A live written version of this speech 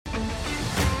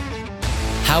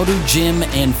How do gym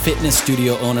and fitness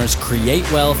studio owners create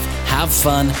wealth, have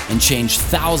fun, and change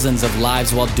thousands of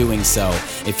lives while doing so?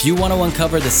 If you want to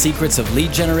uncover the secrets of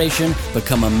lead generation,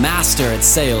 become a master at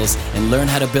sales, and learn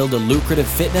how to build a lucrative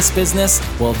fitness business,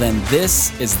 well then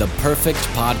this is the perfect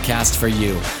podcast for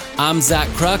you. I'm Zach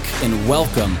Kruk, and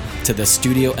welcome to the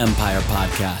Studio Empire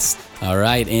Podcast. All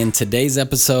right, in today's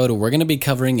episode, we're going to be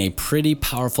covering a pretty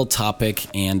powerful topic,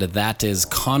 and that is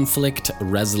conflict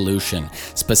resolution.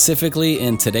 Specifically,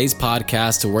 in today's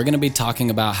podcast, we're going to be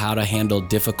talking about how to handle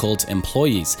difficult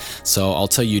employees. So I'll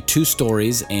tell you two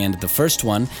stories, and the first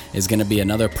one is going to be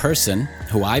another person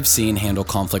who I've seen handle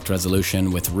conflict resolution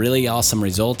with really awesome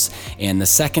results. And the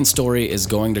second story is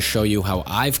going to show you how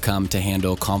I've come to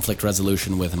handle conflict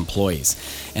resolution with employees.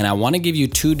 And I want to give you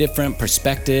two different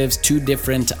perspectives, two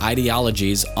different ideologies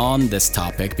on this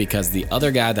topic, because the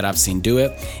other guy that I've seen do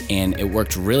it and it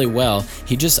worked really well,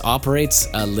 he just operates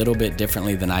a little bit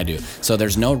differently than I do. So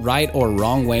there's no right or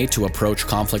wrong way to approach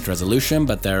conflict resolution,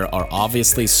 but there are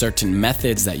obviously certain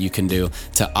methods that you can do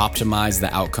to optimize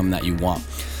the outcome that you want.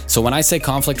 So when I say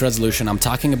conflict resolution, I'm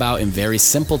talking about, in very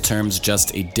simple terms,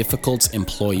 just a difficult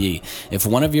employee. If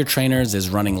one of your trainers is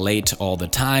running late all the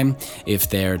time, if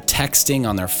they're texting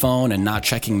on their phone and not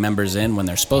checking members in when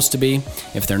they're supposed to be,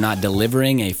 if they're not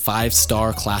delivering a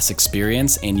 5-star class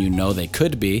experience and you know they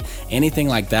could be, anything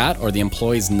like that, or the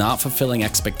employee's not fulfilling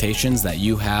expectations that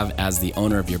you have as the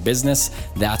owner of your business,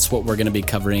 that's what we're going to be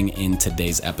covering in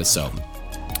today's episode.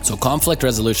 So conflict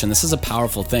resolution, this is a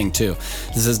powerful thing too.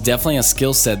 This is definitely a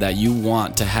skill set that you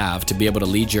want to have to be able to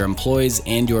lead your employees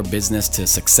and your business to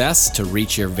success, to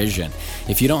reach your vision.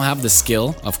 If you don't have the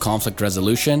skill of conflict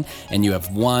resolution and you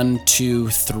have 1, 2,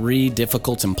 3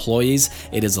 difficult employees,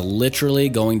 it is literally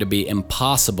going to be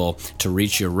impossible to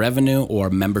reach your revenue or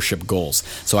membership goals.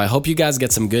 So I hope you guys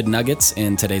get some good nuggets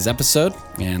in today's episode,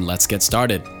 and let's get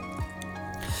started.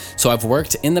 So I've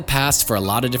worked in the past for a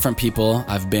lot of different people.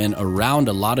 I've been around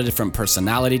a lot of different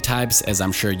personality types, as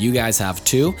I'm sure you guys have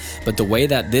too. But the way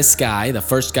that this guy, the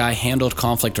first guy, handled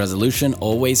conflict resolution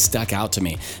always stuck out to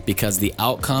me, because the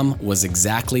outcome was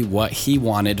exactly what he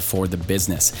wanted for the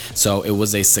business. So it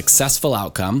was a successful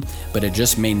outcome, but it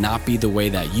just may not be the way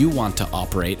that you want to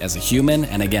operate as a human.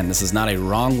 And again, this is not a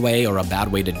wrong way or a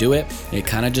bad way to do it. It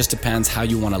kind of just depends how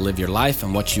you want to live your life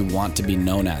and what you want to be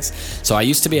known as. So I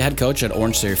used to be a head coach at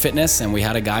Orange Theory Fitness, and we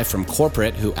had a guy from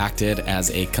corporate who acted as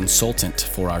a consultant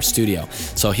for our studio.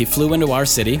 So he flew into our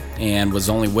city and was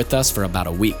only with us for about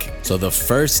a week. So the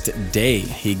first day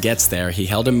he gets there, he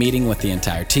held a meeting with the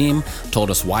entire team, told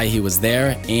us why he was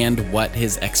there and what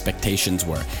his expectations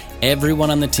were. Everyone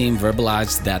on the team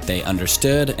verbalized that they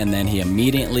understood, and then he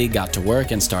immediately got to work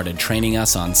and started training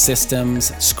us on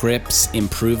systems, scripts,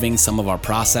 improving some of our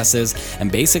processes,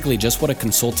 and basically just what a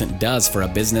consultant does for a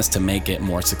business to make it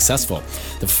more successful.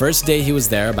 The first day he was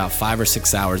there, about 5 or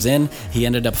 6 hours in, he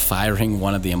ended up firing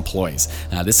one of the employees.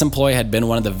 This employee had been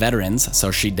one of the veterans, so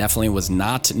she definitely was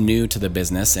not new to the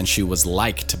business, and she was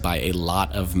liked by a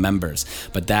lot of members.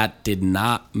 But that did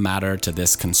not matter to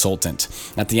this consultant.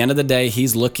 At the end of the day,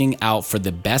 he's looking out for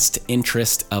the best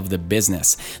interest of the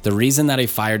business. The reason that he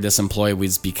fired this employee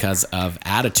was because of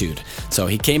attitude. So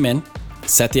he came in,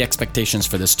 set the expectations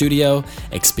for the studio,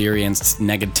 experienced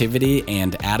negativity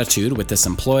and attitude with this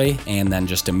employee, and then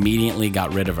just immediately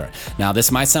got rid of her. Now,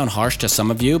 this might sound harsh to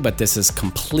some of you, but this has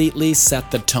completely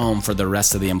set the tone for the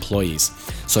rest of the employees.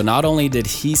 So not only did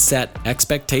he set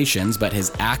expectations, but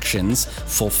his actions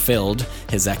fulfilled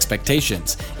his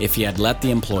expectations. If he had let the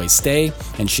employee stay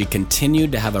and she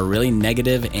continued to have a really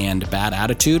negative and bad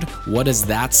attitude, what does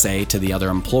that say to the other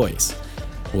employees?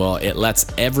 Well, it lets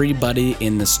everybody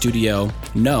in the studio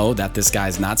know that this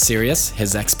guy's not serious,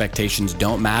 his expectations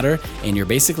don't matter, and you're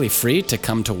basically free to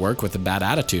come to work with a bad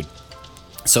attitude.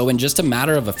 So in just a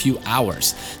matter of a few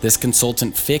hours, this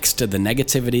consultant fixed the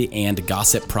negativity and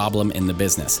gossip problem in the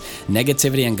business.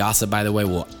 Negativity and gossip, by the way,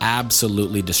 will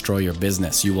absolutely destroy your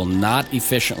business. You will not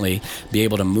efficiently be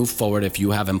able to move forward if you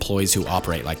have employees who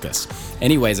operate like this.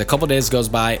 Anyways, a couple days goes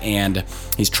by and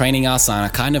he's training us on a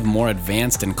kind of more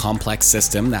advanced and complex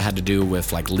system that had to do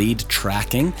with like lead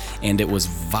tracking, and it was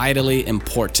vitally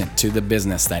important to the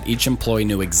business that each employee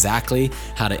knew exactly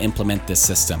how to implement this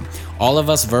system. All of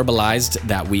us verbalized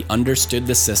that we understood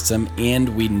the system and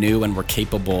we knew and were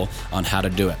capable on how to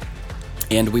do it.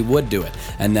 And we would do it.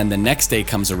 And then the next day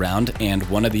comes around and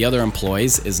one of the other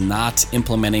employees is not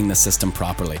implementing the system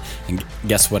properly. And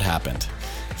guess what happened?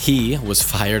 he was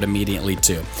fired immediately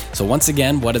too. So once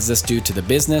again, what does this do to the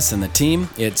business and the team?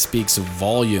 It speaks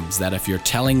volumes that if you're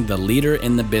telling the leader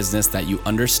in the business that you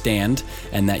understand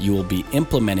and that you will be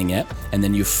implementing it, and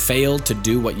then you fail to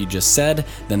do what you just said,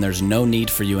 then there's no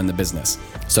need for you in the business.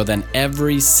 So then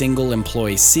every single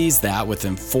employee sees that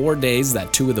within 4 days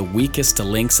that 2 of the weakest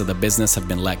links of the business have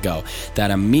been let go.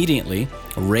 That immediately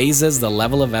raises the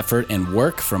level of effort and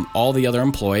work from all the other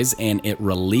employees, and it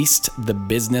released the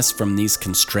business from these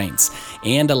constraints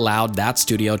and allowed that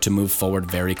studio to move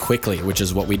forward very quickly, which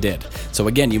is what we did. So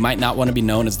again, you might not want to be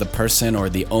known as the person or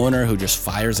the owner who just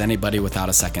fires anybody without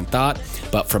a second thought,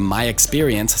 but from my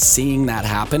experience, seeing that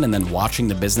happen and then watching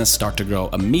the business start to grow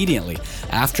immediately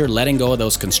after letting go of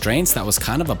those constraints, that was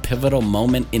kind of a pivotal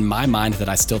moment in my mind that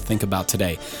I still think about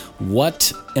today.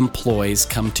 What employees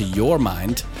come to your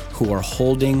mind who are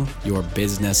holding your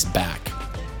business back?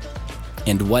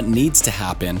 And what needs to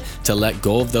happen to let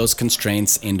go of those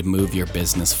constraints and move your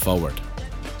business forward?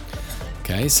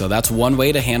 Okay, so that's one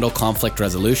way to handle conflict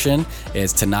resolution,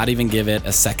 is to not even give it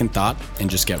a second thought and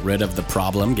just get rid of the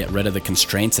problem, get rid of the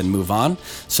constraints and move on.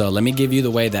 So let me give you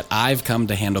the way that I've come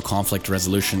to handle conflict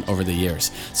resolution over the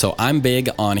years. So I'm big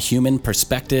on human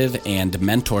perspective and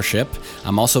mentorship.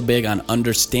 I'm also big on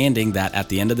understanding that at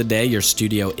the end of the day, your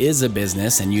studio is a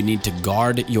business and you need to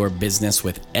guard your business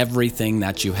with everything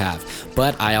that you have.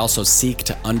 But I also seek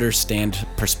to understand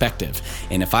perspective.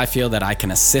 And if I feel that I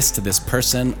can assist this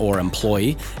person or employee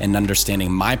and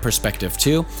understanding my perspective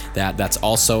too, that's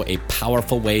also a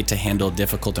powerful way to handle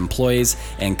difficult employees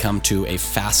and come to a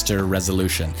faster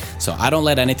resolution. So I don't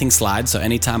let anything slide. So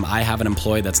anytime I have an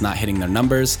employee that's not hitting their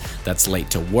numbers, that's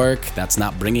late to work, that's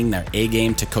not bringing their A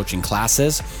game to coaching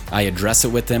classes, I address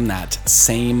it with them that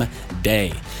same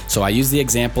day. So I use the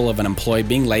example of an employee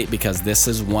being late because this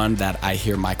is one that I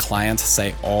hear my clients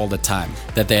say all the time,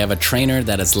 that they have a trainer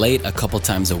that is late a couple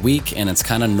times a week, and it's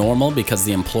kind of normal because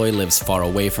the employee lives far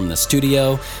away from the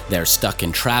studio, they're stuck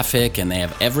in traffic, and they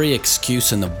have every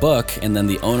excuse in the book, and then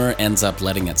the owner ends up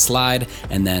letting it slide,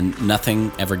 and then nothing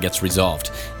ever gets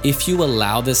resolved. If you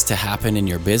allow this to happen in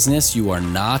your business, you are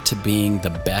not being the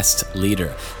best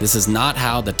leader. This is not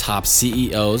how the top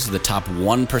CEOs, the top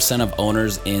 1% of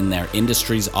owners in their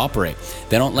industries operate.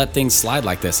 They don't let things slide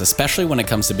like this, especially when it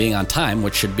comes to being on time,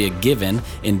 which should be a given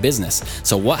in business.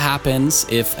 So what happens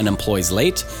if an employee's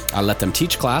late? I let them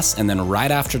teach class, and then right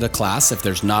after the class, if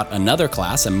there's not another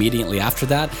class immediately after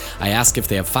that, I ask if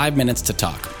they have 5 minutes to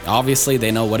talk. Obviously,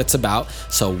 they know what it's about.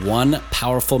 So one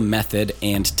powerful method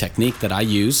and technique that I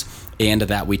use and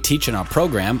that we teach in our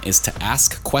program is to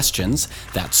ask questions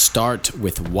that start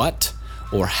with what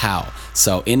or how.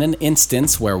 So in an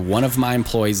instance where one of my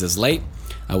employees is late,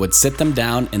 I would sit them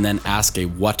down and then ask a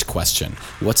what question.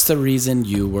 What's the reason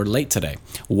you were late today?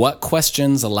 What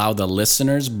questions allow the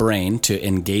listener's brain to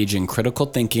engage in critical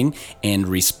thinking and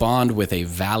respond with a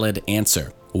valid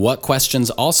answer? What questions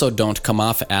also don't come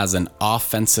off as an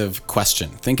offensive question?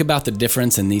 Think about the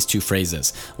difference in these two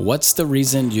phrases. What's the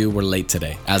reason you were late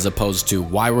today? As opposed to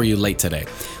why were you late today?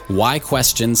 Why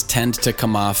questions tend to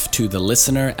come off to the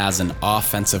listener as an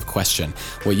offensive question.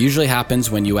 What usually happens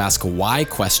when you ask why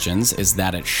questions is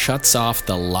that it shuts off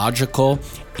the logical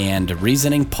and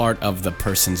reasoning part of the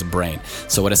person's brain.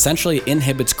 So it essentially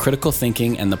inhibits critical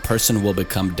thinking, and the person will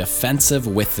become defensive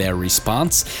with their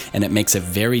response, and it makes it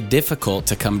very difficult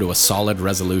to come to a solid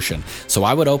resolution. So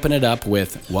I would open it up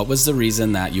with, what was the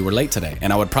reason that you were late today?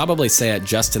 And I would probably say it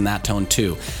just in that tone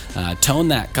too. Tone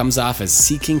that comes off as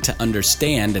seeking to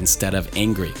understand instead of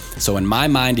angry. So in my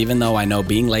mind, even though I know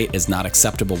being late is not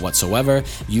acceptable whatsoever,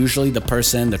 usually the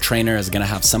person, the trainer, is going to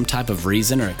have some type of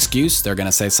reason or excuse. They're going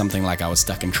to say something like, I was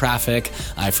stuck in traffic,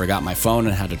 I forgot my phone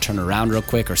and had to turn around real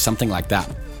quick, or something like that.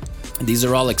 These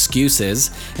are all excuses,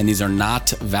 and these are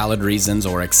not valid reasons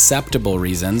or acceptable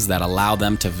reasons that allow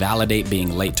them to validate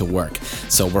being late to work.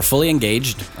 So we're fully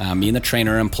engaged. Me and the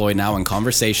trainer are employed now in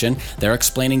conversation. They're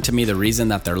explaining to me the reason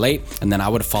that they're late, and then I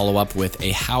would follow up with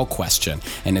a how question.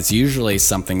 And it's usually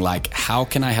something like, how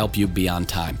can I help you be on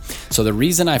time? So the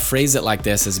reason I phrase it like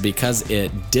this is because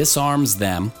it disarms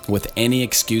them with any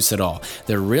excuse at all.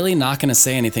 They're really not going to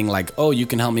say anything like, oh, you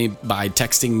can help me by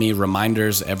texting me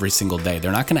reminders every single day.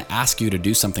 They're not going to ask you to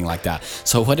do something like that.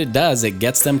 So what it does, it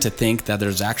gets them to think that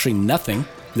there's actually nothing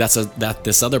that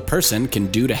this other person can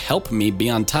do to help me be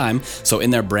on time. So in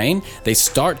their brain, they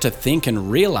start to think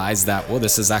and realize that, well,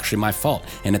 this is actually my fault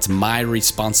and it's my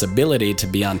responsibility to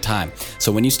be on time.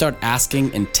 So when you start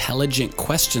asking intelligent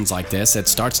questions like this, it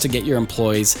starts to get your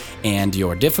employees and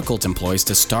your difficult employees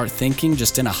to start thinking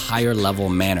just in a higher level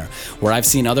manner. Where I've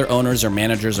seen other owners or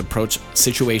managers approach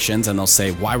situations and they'll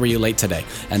say, why were you late today?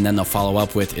 And then they'll follow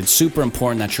up with, it's super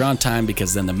important that you're on time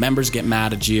because then the members get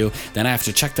mad at you. Then I have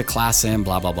to check the class in,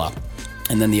 blah, blah, blah.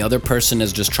 And then the other person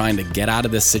is just trying to get out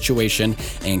of this situation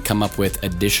and come up with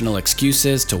additional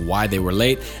excuses to why they were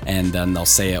late. And then they'll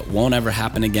say it won't ever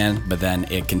happen again, but then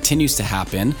it continues to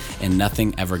happen and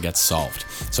nothing ever gets solved.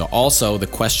 So also the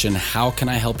question, how can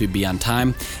I help you be on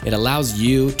time? It allows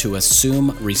you to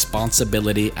assume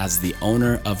responsibility as the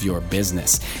owner of your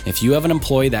business. If you have an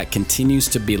employee that continues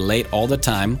to be late all the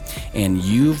time and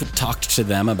you've talked to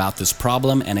them about this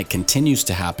problem and it continues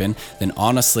to happen, then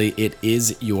honestly, it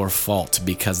is your fault,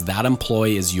 because that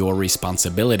employee is your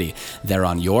responsibility. They're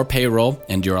on your payroll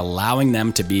and you're allowing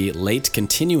them to be late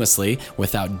continuously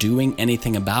without doing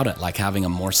anything about it, like having a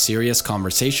more serious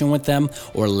conversation with them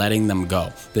or letting them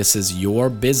go. This is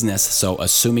your business, so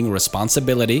assuming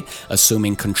responsibility,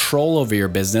 assuming control over your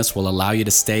business will allow you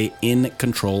to stay in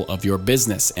control of your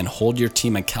business and hold your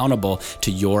team accountable to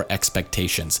your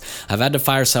expectations. I've had to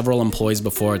fire several employees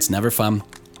before. It's never fun.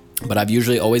 But I've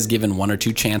usually always given 1 or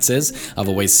 2 chances. I've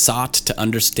always sought to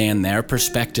understand their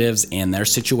perspectives and their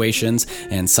situations.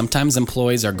 And sometimes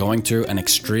employees are going through an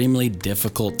extremely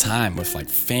difficult time with like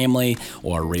family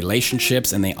or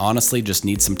relationships, and they honestly just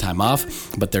need some time off,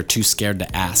 but they're too scared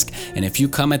to ask. And if you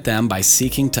come at them by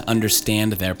seeking to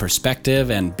understand their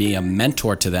perspective and be a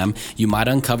mentor to them, you might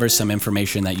uncover some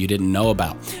information that you didn't know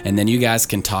about. And then you guys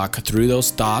can talk through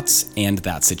those thoughts and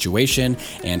that situation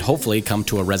and hopefully come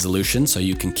to a resolution so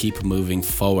you can keep moving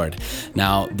forward.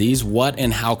 Now, these what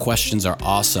and how questions are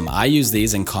awesome. I use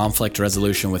these in conflict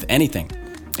resolution with anything.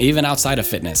 Even outside of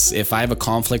fitness, if I have a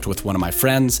conflict with one of my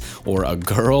friends or a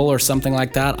girl or something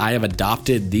like that, I have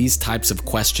adopted these types of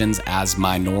questions as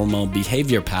my normal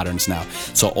behavior patterns now.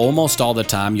 So almost all the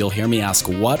time, you'll hear me ask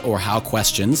what or how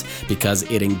questions because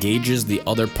it engages the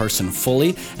other person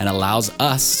fully and allows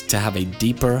us to have a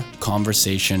deeper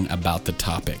conversation about the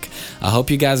topic. I hope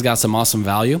you guys got some awesome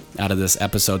value out of this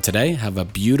episode today. Have a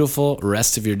beautiful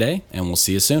rest of your day, and we'll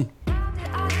see you soon.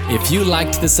 If you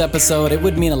liked this episode, it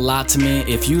would mean a lot to me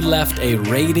if you left a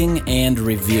rating and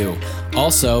review.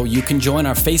 Also, you can join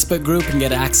our Facebook group and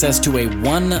get access to a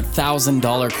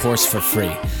 $1,000 course for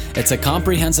free. It's a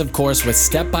comprehensive course with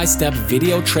step-by-step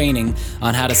video training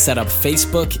on how to set up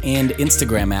Facebook and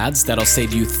Instagram ads that'll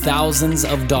save you thousands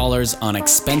of dollars on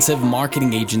expensive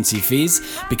marketing agency fees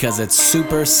because it's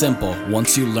super simple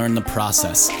once you learn the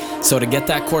process. So to get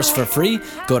that course for free,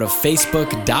 go to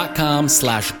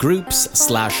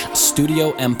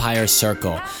facebook.com/groups/Studio Empire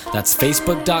Circle. That's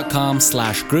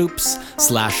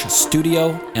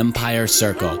facebook.com/groups/Studio Empire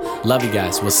Circle. Love you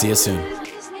guys. We'll see you soon.